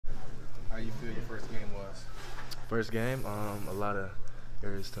First game, a lot of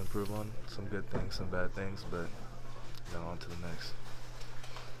areas to improve on. Some good things, some bad things, but on to the next.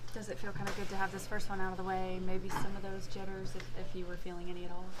 Does it feel kind of good to have this first one out of the way? Maybe some of those jitters, if you were feeling any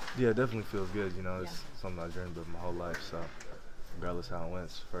at all? Yeah, it definitely feels good. It's something I dreamed of my whole life. So regardless how it went,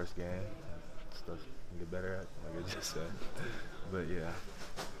 it's first game, stuff you can get better at, like I just said. But yeah.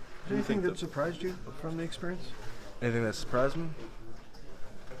 Anything that surprised you from the experience? Anything that surprised me?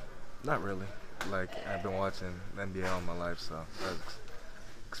 Not really. Like, I've been watching the NBA all my life, so I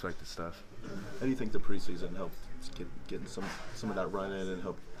expected stuff. How do you think the preseason helped getting some of that run in and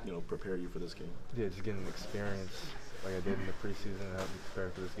help prepare you for this game? Yeah, just getting experience like I did in the preseason to help me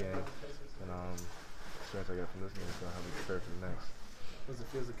prepare for this game, and experience I got from this game so help me prepare for the next. Was the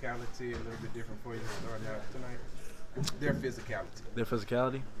physicality a little bit different for you starting out tonight? Their physicality. Their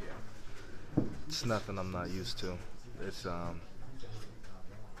physicality? Yeah. It's nothing I'm not used to. It's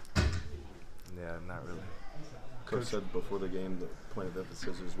yeah, not really. Coach said before the game the point of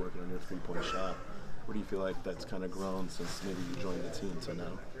emphasis was working on your three-point shot. What do you feel like that's kind of grown since maybe you joined the team to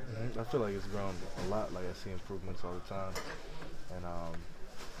now? I feel like it's grown a lot. Like, I see improvements all the time, and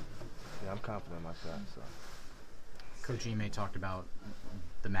I'm confident in my shot. So. Coach Ime talked about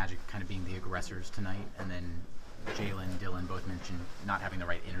the Magic kind of being the aggressors tonight, and then Jalen, Dylan both mentioned not having the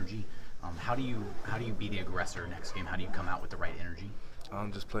right energy. How do you be the aggressor next game? How do you come out with the right energy?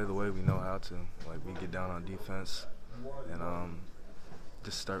 Just play the way we know how to. Like, we get down on defense and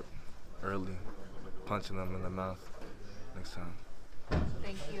just start early, punching them in the mouth next time.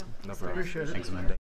 Thank you. No problem. Appreciate it. Thanks, Amanda.